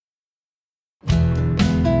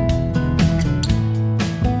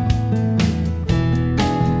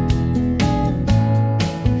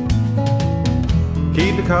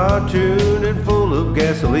cartoon and full of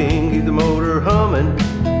gasoline, keep the motor humming.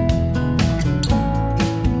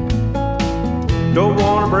 Don't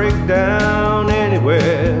wanna break down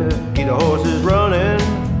anywhere, keep the horses running.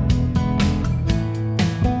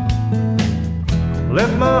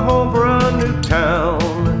 Left my home for a new town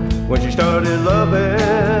when she started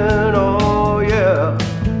loving, oh yeah.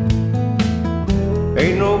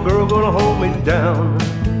 Ain't no girl gonna hold me down,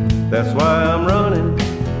 that's why I'm running.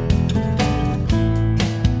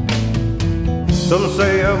 Some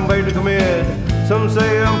say I'm made to commit, some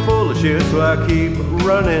say I'm full of shit, so I keep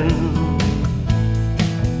running.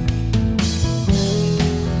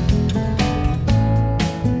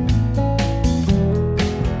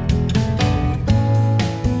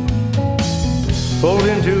 Pulled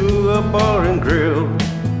into a bar and grill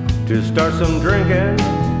to start some drinking.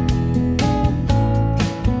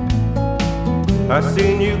 I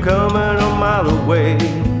seen you coming a mile away,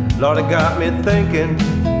 Lord, it got me thinking.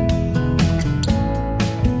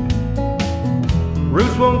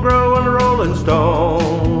 Roots won't grow on the rolling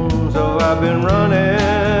stone, so I've been running,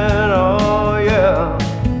 oh yeah.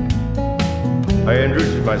 I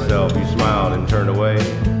introduced myself, you smiled and turned away.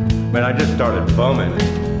 Man, I just started bumming.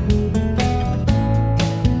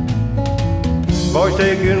 Boys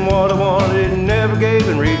taking what I wanted, never gave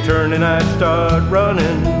in return, and I'd start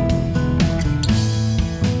running.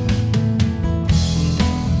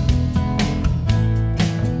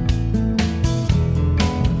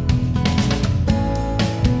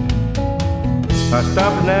 I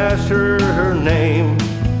stopped and asked her name,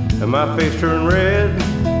 and my face turned red.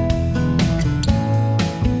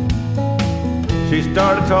 She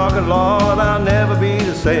started talking, Lord, I'll never be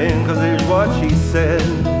the same, 'cause here's what she said.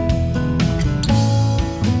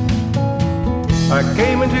 I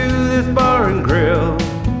came into this bar and grill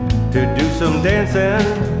to do some dancing.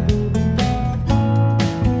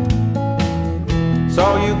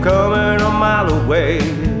 Saw you coming a mile away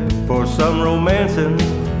for some romancing.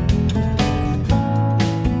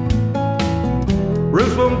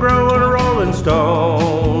 Roots won't grow on a rolling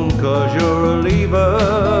stone, 'cause you're a leaver,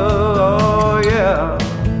 oh yeah.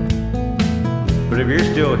 But if you're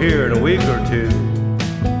still here in a week or two,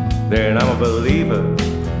 then I'm a believer.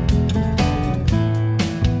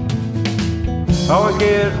 Always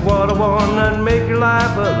get what I want and make your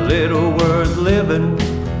life a little worth living.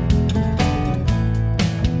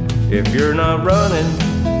 If you're not running,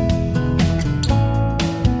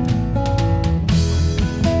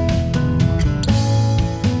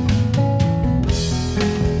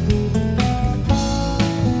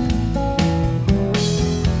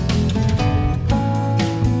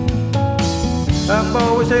 I've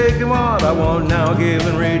always taken what I want, now I give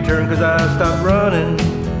in return, 'cause I stopped running.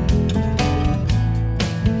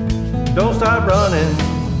 Don't stop running,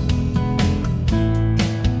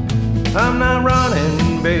 I'm not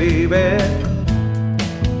running, baby.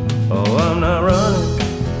 Oh, I'm not running.